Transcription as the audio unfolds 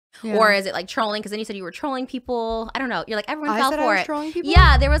or is it like trolling? Because then you said you were trolling people. I don't know. You're like, everyone fell for I was it. trolling people?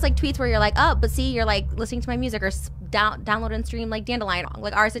 Yeah, there was like tweets where you're like, oh, but see, you're like listening to my music or download and stream like Dandelion.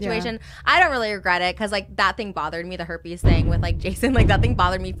 Like our situation, I don't really regret it because like that thing bothered me, the herpes thing with like Jason. Like that thing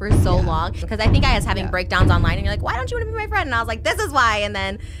bothered me for so long because I think I was having breakdowns online, and you're like, why don't you want to be my friend? And I was like, this is why. And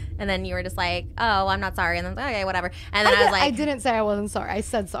then you were just like, oh, I'm not sorry. And then I was like, okay, whatever. And then I was like, I didn't say I wasn't sorry. I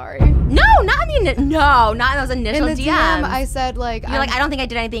said sorry. No, not in those initial in the DMs. DM, I said like, you're like, I don't think I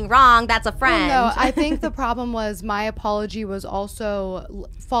did anything wrong. That's a friend. Well, no, I think the problem was my apology was also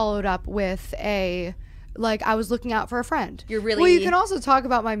followed up with a, like, I was looking out for a friend. You're really... Well, you can also talk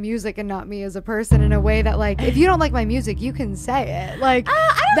about my music and not me as a person in a way that, like, if you don't like my music, you can say it. Like,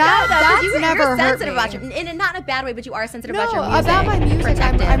 I don't know, though, that's never you're hurt sensitive me. about your... And not in a bad way, but you are sensitive No, about your music. about my music,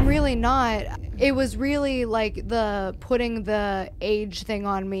 Protective. I'm really not. It was really, like, the putting the age thing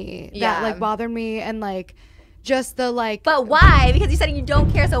on me that, like, bothered me, and, like... Just the like, but why? Because you said you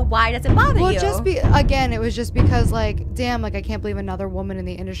don't care, so why does it bother you? Well, again, it was just because like, damn, like I can't believe another woman in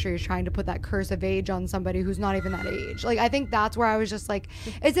the industry is trying to put that curse of age on somebody who's not even that age. Like, I think that's where I was just like,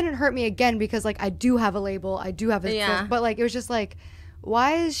 it didn't hurt me again because like I do have a label, I do have a, but like it was just like,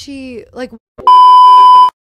 why is she like?